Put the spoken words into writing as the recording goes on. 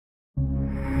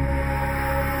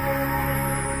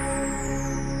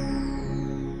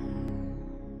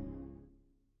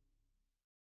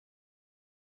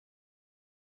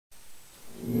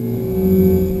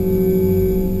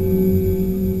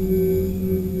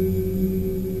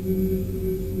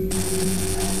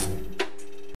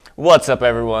What's up,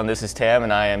 everyone? This is Tam,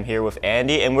 and I am here with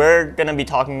Andy, and we're going to be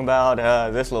talking about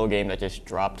this little game that just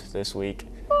dropped this week,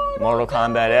 Mortal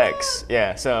Kombat X.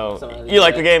 Yeah, so you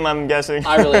like the game, I'm guessing?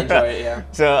 I really enjoy it, yeah.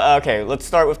 So, okay, let's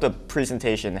start with the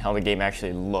presentation, how the game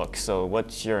actually looks. So,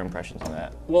 what's your impressions on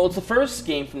that? Well, it's the first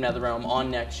game from NetherRealm on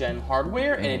next-gen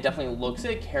hardware, and it definitely looks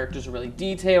it. Characters are really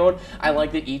detailed. I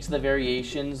like that each of the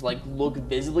variations look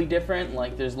visibly different.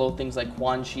 Like, there's little things like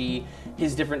Quan Chi,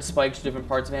 his different spikes, different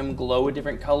parts of him glow a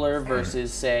different color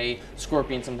versus, say,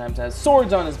 Scorpion sometimes has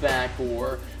swords on his back,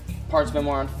 or parts of him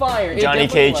are on fire. Johnny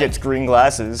Cage gets green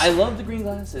glasses. I love the green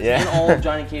glasses. Yeah. And all of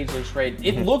Johnny Cage looks great.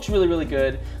 It looks really, really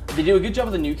good. They do a good job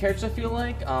with the new characters, I feel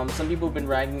like. Some people have been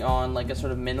ragging on a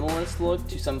sort of minimalist look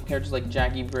to some characters like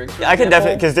Jackie Briggs, for I can example.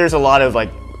 definitely, because there's a lot of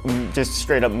just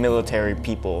straight up military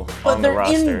people on the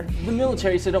roster. But they're in the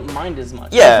military, so I don't mind as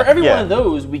much. Yeah, Like, for every one of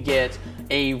those, we get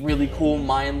a really cool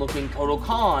Mayan-looking Kotal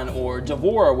Khan or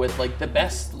Devora with the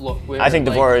best look. I think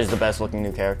Devora is the best looking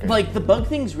new character. The bug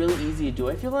thing's really easy to do,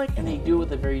 I feel like, and they do it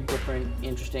with a very different,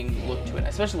 interesting look to it. I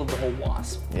especially love the whole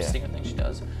wasp stinger thing she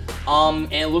does.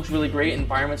 And it looks really great.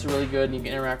 Environments are really good, and you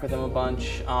can interact with them a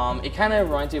bunch. It kind of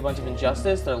reminds me a bunch of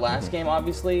Injustice, their last game,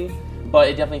 obviously. But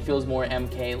it definitely feels more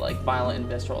MK, violent and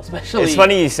visceral, especially. It's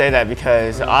funny you say that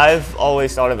because I've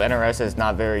always thought of NRS as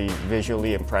not very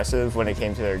visually impressive when it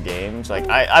came to their games.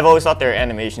 I've always thought their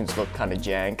animations looked kind of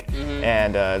jank,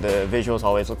 and the visuals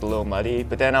always looked a little muddy.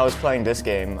 But then I was playing this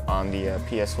game on the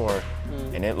PS4,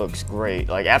 and it looks great.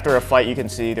 After a fight, you can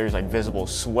see there's visible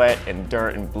sweat and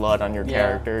dirt and blood on your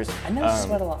characters. I noticed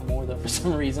sweat a lot more though for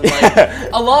some reason.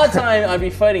 A lot of time I'd be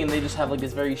fighting and they just have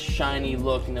this very shiny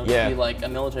look, and they'll be a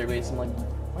military base. I'm like,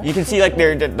 what? You can see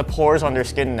the pores on their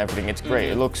skin and everything. It's great.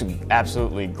 It looks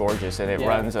absolutely gorgeous, and it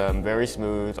runs very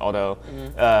smooth. Although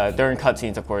during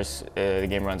cutscenes, of course, the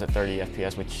game runs at 30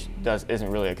 FPS, which isn't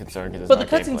really a concern because it's not gameplay.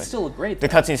 But the cutscenes still look great. The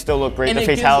cutscenes still look great. And the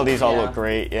fatalities all look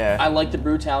great. Yeah. I like the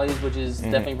brutalities, which is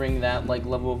definitely bringing that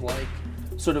level of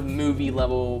sort of movie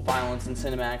level violence and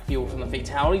cinematic feel from the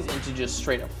fatalities into just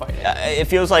straight up fighting. It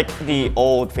feels like the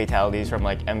old fatalities from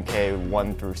MK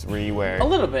 1 through 3, where a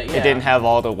little bit, it didn't have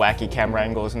all the wacky camera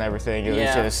angles and everything. It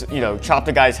was just chop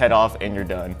the guy's head off and you're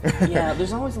done. Yeah,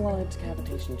 there's always a lot of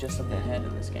decapitation just of the head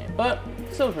in this game, but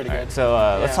still pretty good. So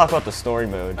let's talk about the story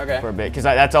mode for a bit, because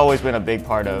that's always been a big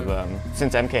part of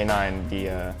since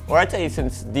MK9, or I'd say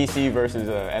since DC versus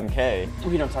MK.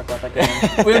 We don't talk about that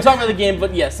game. We don't talk about the game,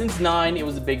 but yeah, since 9 it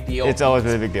was a big deal. It's always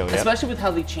been a big deal, especially with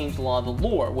how they changed a lot of the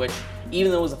lore, which,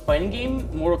 even though it was a fighting game,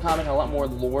 Mortal Kombat had a lot more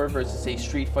lore versus, say,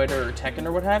 Street Fighter or Tekken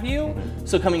or what have you.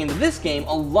 So coming into this game,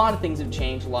 a lot of things have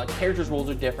changed. A lot of characters' roles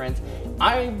are different.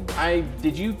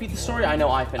 Did you beat the story? I know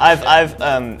I finished it. I've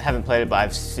haven't played it, but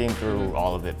I've seen through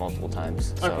all of it multiple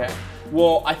times. So. Okay.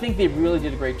 Well, I think they really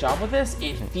did a great job with this.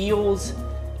 It feels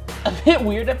a bit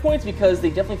weird at points because they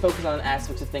definitely focus on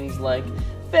aspects of things like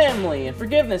family and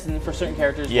forgiveness, and for certain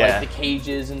characters like the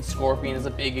Cages and Scorpion is a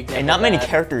big example. And not many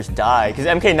characters die, because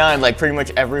MK9, pretty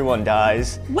much everyone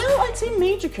dies. Well, I'd say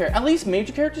at least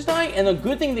major characters die, and the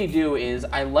good thing they do is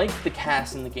I like the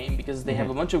cast in the game because they have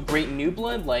a bunch of great new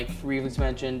blood, like previously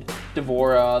mentioned,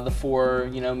 Devora, the 4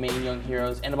 main young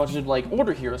heroes, and a bunch of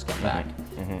older heroes come back.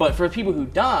 But for people who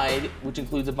died, which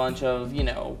includes a bunch of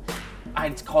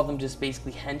I'd call them just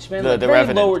basically henchmen. The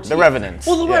Revenants. The Revenants.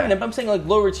 Well, the Revenant, but I'm saying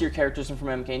lower tier characters from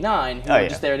MK9 who are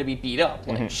just there to be beat up.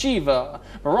 Like Shiva,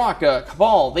 Baraka,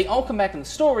 Cabal, they all come back in the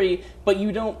story, but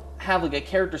you don't have a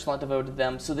character slot devoted to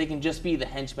them, so they can just be the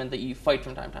henchmen that you fight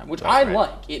from time to time, which I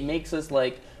like. It makes us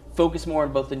focus more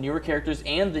on both the newer characters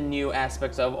and the new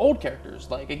aspects of old characters.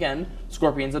 Again,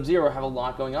 Scorpion and Sub-Zero have a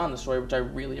lot going on in the story, which I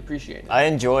really appreciated. I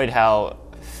enjoyed how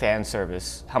much fan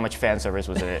service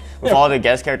was in it. With all the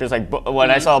guest characters,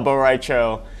 when I saw Bo' Rai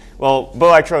Cho, Bo'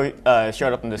 Rai Cho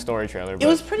showed up in the story trailer. It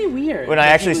was pretty weird. When I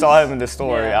actually saw him in the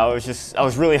story, I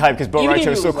was really hyped because Bo' Rai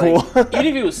Cho is so cool. Even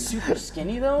if he was super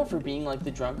skinny though, for being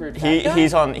the drunkard guy?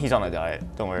 He's on a diet.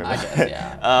 Don't worry about it.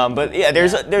 Yeah. But yeah,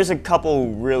 there's a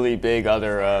couple really big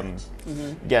other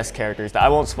guest characters that I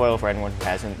won't spoil for anyone who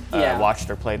hasn't watched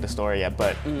or played the story yet.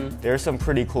 But there's some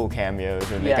pretty cool cameos,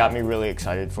 and they got me really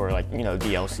excited for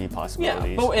DLC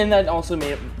possibilities. Yeah, and that also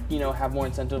made it have more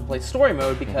incentive to play story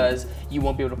mode because you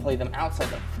won't be able to play them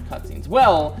outside of cutscenes.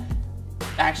 Well,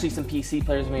 actually some PC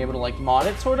players may be able to mod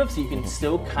it sort of, so you can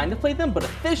still kind of play them, but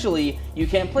officially you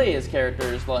can't play as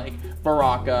characters like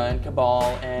Baraka and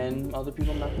Cabal and other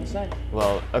people I'm not going to say.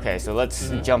 Well, okay, so let's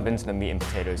jump into the meat and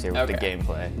potatoes here with the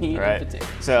gameplay. Meat and potatoes.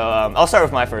 So I'll start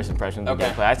with my first impression of the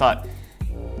gameplay. I thought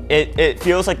it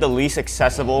feels like the least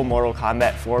accessible Mortal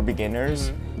Kombat for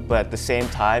beginners, but at the same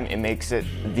time it makes it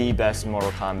the best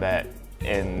Mortal Kombat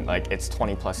in like its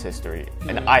 20+ history,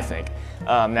 and I think.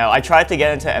 Now, I tried to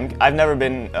get into I've never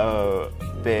been a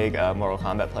big Mortal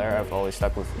Kombat player. I've always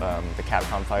stuck with the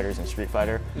Capcom fighters and Street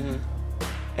Fighter.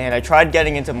 And I tried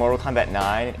getting into Mortal Kombat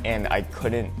 9, and I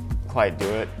couldn't quite do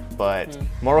it. But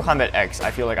Mortal Kombat X,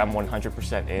 I feel like I'm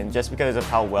 100% in, just because of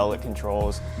how well it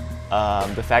controls.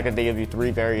 The fact that they give you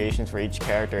 3 variations for each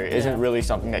character isn't really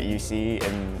something that you see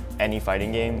in any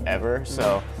fighting game ever.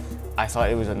 So I thought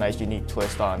it was a nice, unique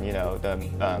twist on, you know, the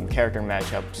character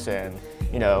matchups and,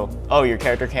 you know, oh, your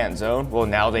character can't zone? Well,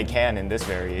 now they can in this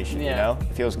variation, you know?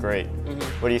 It feels great.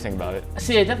 What do you think about it?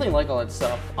 See, I definitely like all that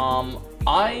stuff.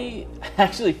 I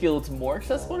actually feel it's more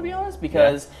accessible, to be honest,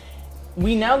 because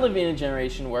we now live in a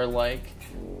generation where, like,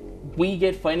 we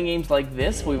get fighting games like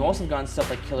this, but we've also gotten stuff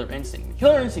like Killer Instinct.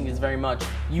 Killer Instinct is very much,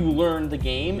 you learn the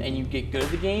game and you get good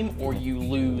at the game, or you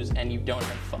lose and you don't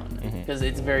have fun. Because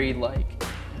it's very, like,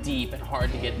 deep and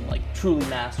hard to get, like, truly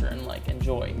master and, like,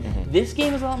 enjoy. This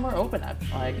game is a lot more open,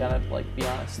 I gotta, like, be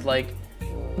honest. Like,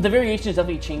 the variations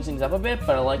definitely change things up a bit,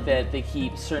 but I like that they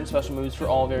keep certain special moves for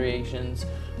all variations.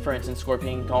 For instance,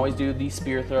 Scorpion can always do these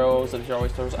spear throws, he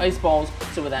always throws ice balls,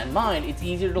 so with that in mind, it's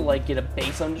easier to, like, get a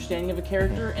base understanding of a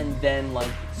character and then, like,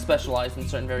 specialize in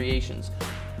certain variations.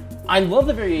 I love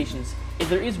the variations. If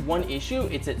there is one issue,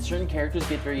 it's that certain characters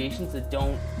get variations that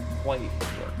don't quite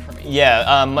work for me.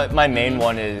 Yeah, my main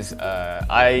one is,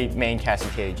 I main Cassie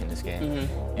Cage in this game,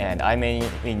 and I mainly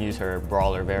use her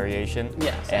brawler variation,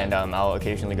 and I'll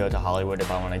occasionally go to Hollywood if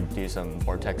I want to do some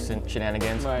Vortex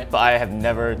shenanigans, but I have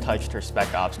never touched her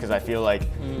Spec Ops because I feel like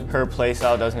her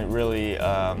playstyle doesn't really,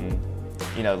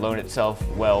 you know, loan itself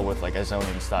well with like a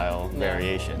zoning style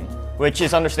variation. Which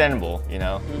is understandable, you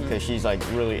know, because she's like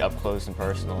really up close and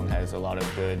personal and has a lot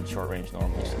of good short-range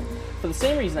normals. For the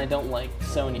same reason I don't like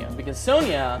Sonya, because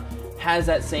Sonya has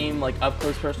that same like up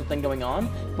close personal thing going on,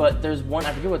 but there's one,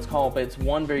 I forget what it's called, but it's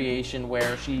one variation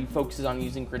where she focuses on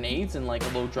using grenades and like a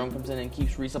little drone comes in and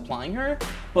keeps resupplying her,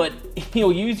 but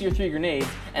you'll use your 3 grenades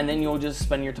and then you'll just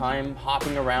spend your time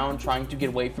hopping around trying to get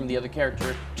away from the other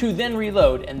character to then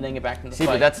reload and then get back into the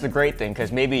fight. But that's the great thing,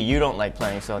 because maybe you don't like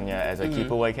playing Sonya as a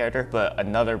keep away character, but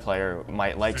another player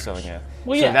might like Sonya.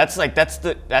 Well, so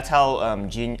that's how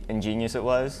ingenious it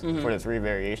was for the 3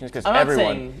 variations, because I'm everyone.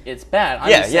 not saying it's bad. I'm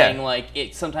just saying like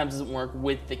it sometimes doesn't work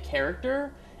with the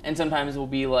character, and sometimes it will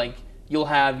be like you'll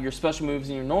have your special moves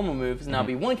and your normal moves, and that'll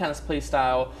be one kind of play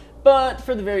style. But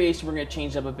for the variation, we're going to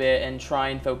change up a bit and try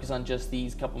and focus on just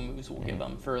these couple moves we'll give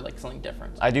them for like something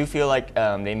different. I do feel like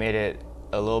they made it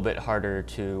a little bit harder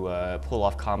to pull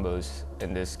off combos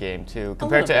in this game too,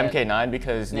 compared to MK9,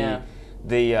 because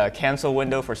the cancel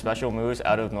window for special moves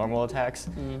out of normal attacks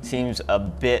seems a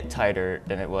bit tighter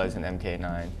than it was in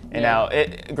MK9. And now,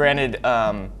 granted,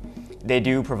 they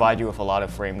do provide you with a lot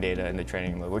of frame data in the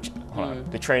training mode, which,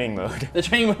 the training mode. The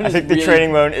training mode I think the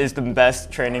training mode is the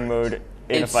best training mode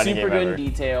in a fighting game ever. It's super good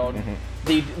and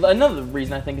detailed. Another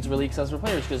reason I think it's really accessible for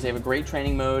players is because they have a great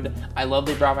training mode. I love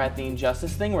they brought back the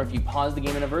Injustice thing, where if you pause the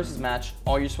game in a versus match,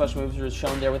 all your special moves are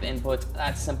shown there with inputs.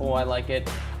 That's simple. I like it.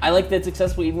 I like that it's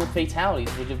accessible even with fatalities,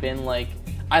 which have been like,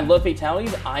 I love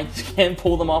fatalities. I can't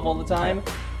pull them off all the time,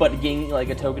 but getting like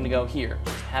a token to go here,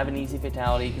 just have an easy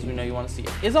fatality because we know you want to see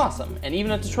it is awesome. And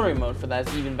even a tutorial mode for that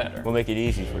is even better. We'll make it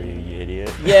easy for you, you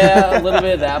idiot. Yeah, a little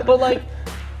bit of that, but like.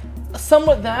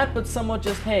 Somewhat that, but somewhat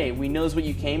just, hey, we knows what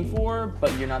you came for,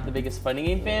 but you're not the biggest fighting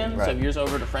game fan, so if you're just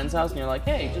over at a friend's house and you're like,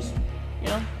 hey, just, you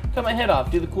know, cut my head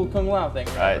off, do the cool Kung Lao thing.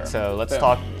 Alright, so let's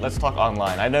talk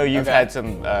online. I know you've had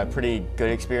some pretty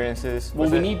good experiences. Well,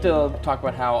 we need to talk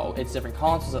about how it's different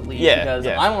consoles at least, because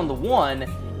I'm on the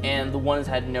One, and the One has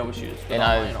had no issues with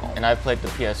online at all. And I've played the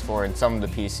PS4 and some of the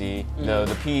PC, though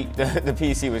the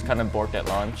PC was kind of borked at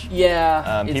launch.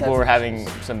 Yeah. People were having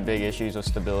some big issues with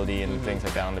stability and things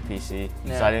like that on the PC,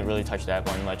 so I didn't really touch that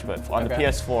one much. But on the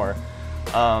PS4,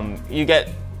 you get,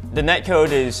 the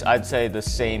netcode is, I'd say, the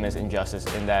same as Injustice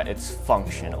in that it's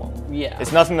functional. Yeah.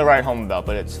 It's nothing to write home about,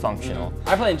 but it's functional.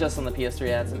 I played Injustice on the PS3, it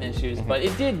had some issues, but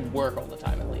it did work all the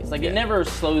time at least. Like, it never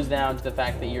slows down to the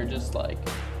fact that you're just like,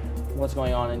 what's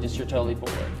going on, and just you're totally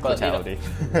bored. But fatality.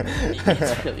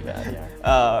 It's really bad,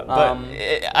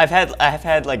 I've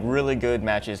had like really good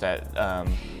matches that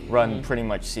run pretty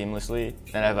much seamlessly,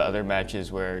 and I have other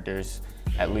matches where there's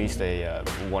at least a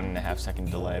 1.5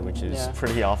 second delay, which is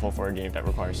pretty awful for a game that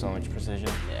requires so much precision.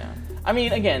 Yeah. I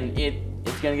mean, again,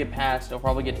 it's gonna get patched. It'll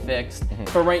probably get fixed.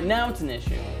 But right now, it's an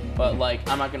issue. But like,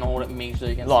 I'm not gonna hold it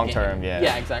majorly against long the term, game.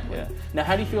 Yeah, exactly. Yeah. Now,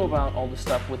 how do you feel about all the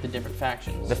stuff with the different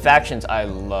factions? The factions I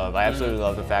love. I absolutely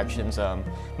love the factions.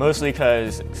 Mostly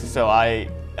because, so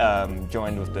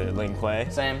joined with the Lin Kuei.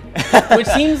 Same. Which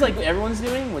seems like everyone's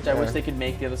doing, which I wish they could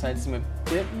make the other side seem a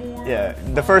bit more. Yeah,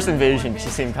 the first invasion she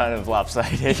seemed kind of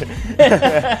lopsided.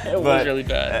 It was really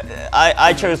bad.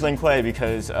 I chose Lin Kuei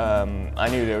because I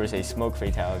knew there was a smoke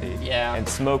fatality. Yeah. And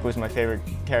Smoke was my favorite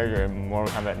character in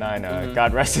Mortal Kombat 9.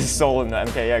 God rest his soul in the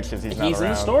MKX because he's not around. He's in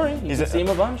the story. You can see him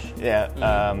a bunch.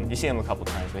 Yeah, you see him a couple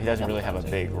times, but he doesn't really have a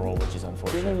big role, which is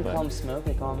unfortunate. They don't call him Smoke,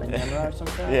 they call him Enemra or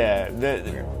something. Yeah,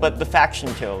 but the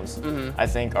faction kills, I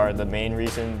think, are the main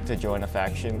reason to join a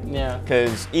faction. Yeah.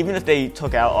 Because even if they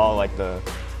took out all like the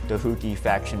Huki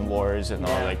faction wars and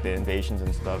all like the invasions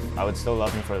and stuff, I would still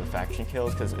love them for the faction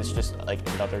kills because it's just like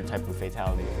another type of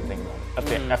fatality if you think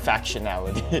about it. A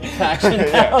factionality.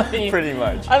 Factionality. Yeah, pretty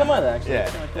much. I don't mind that actually.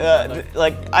 Yeah.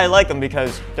 Like I like them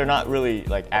because they're not really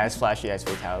like as flashy as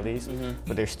fatalities,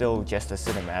 but they're still just as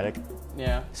cinematic.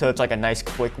 Yeah. So it's like a nice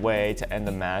quick way to end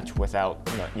the match without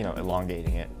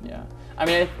elongating it. Yeah. I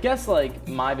mean, I guess like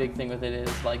my big thing with it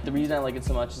is like the reason I like it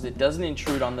so much is it doesn't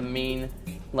intrude on the main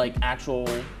like actual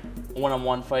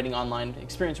one-on-one fighting online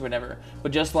experience or whatever,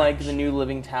 but just like the new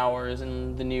living towers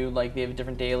and the new like they have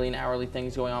different daily and hourly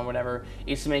things going on, whatever,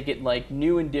 is to make it like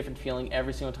new and different feeling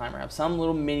every single time, or have some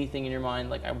little mini thing in your mind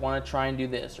like I want to try and do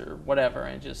this or whatever,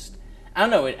 and just I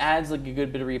don't know, it adds like a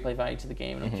good bit of replay value to the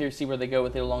game, and I'm curious to see where they go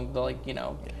with it along the like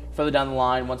further down the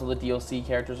line once all the DLC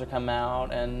characters are come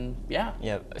out, and yeah.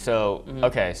 So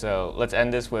okay, so let's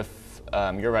end this with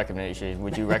your recommendation.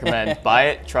 Would you recommend buy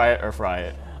it, try it, or fry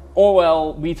it? Or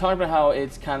well, we talked about how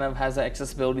it's kind of has that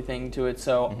accessibility thing to it,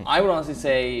 so I would honestly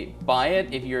say buy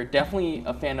it if you're definitely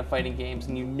a fan of fighting games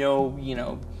and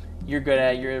you're good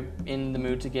at it, you're in the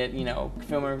mood to get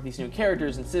familiar with these new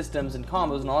characters and systems and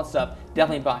combos and all that stuff.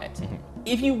 Definitely buy it.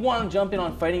 If you want to jump in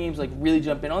on fighting games, like really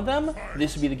jump in on them,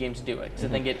 this would be the game to do it because I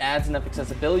think it adds enough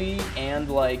accessibility and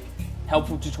like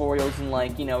helpful tutorials and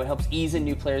like it helps ease in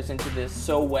new players into this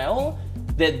so well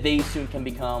that they soon can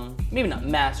become maybe not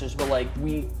masters, but like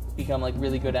we become like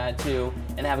really good at it too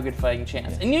and have a good fighting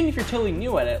chance. And even if you're totally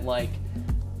new at it, like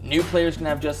new players can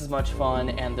have just as much fun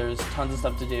and there's tons of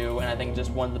stuff to do, and I think just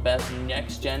one of the best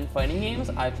next-gen fighting games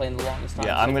I've played in the longest time.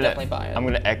 Yeah, so I'm gonna definitely buy it. I'm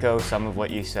gonna echo some of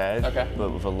what you said,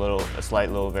 but with a slight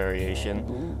little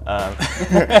variation.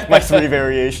 My 3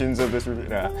 variations of this review.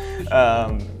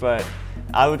 But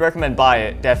I would recommend buy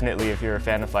it, definitely, if you're a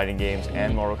fan of fighting games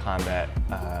and Mortal Kombat.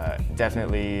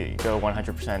 Definitely go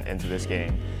 100% into this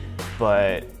game.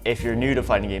 But if you're new to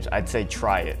fighting games, I'd say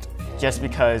try it. Just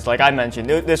because, like I mentioned,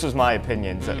 this was my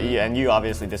opinion, so, and you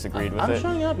obviously disagreed with it. I'm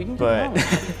showing up, you can keep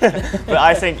it on. But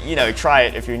I think, try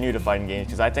it if you're new to fighting games,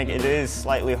 because I think it is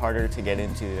slightly harder to get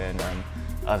into than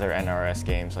other NRS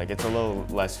games. Like, it's a little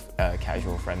less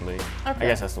casual friendly. I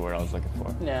guess that's the word I was looking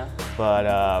for. Yeah.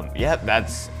 But, yeah,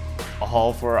 that's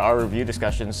all for our review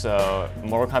discussion. So,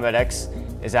 Mortal Kombat X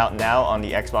is out now on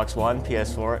the Xbox One,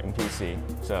 PS4, and PC.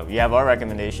 So, you have our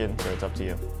recommendation, so it's up to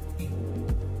you.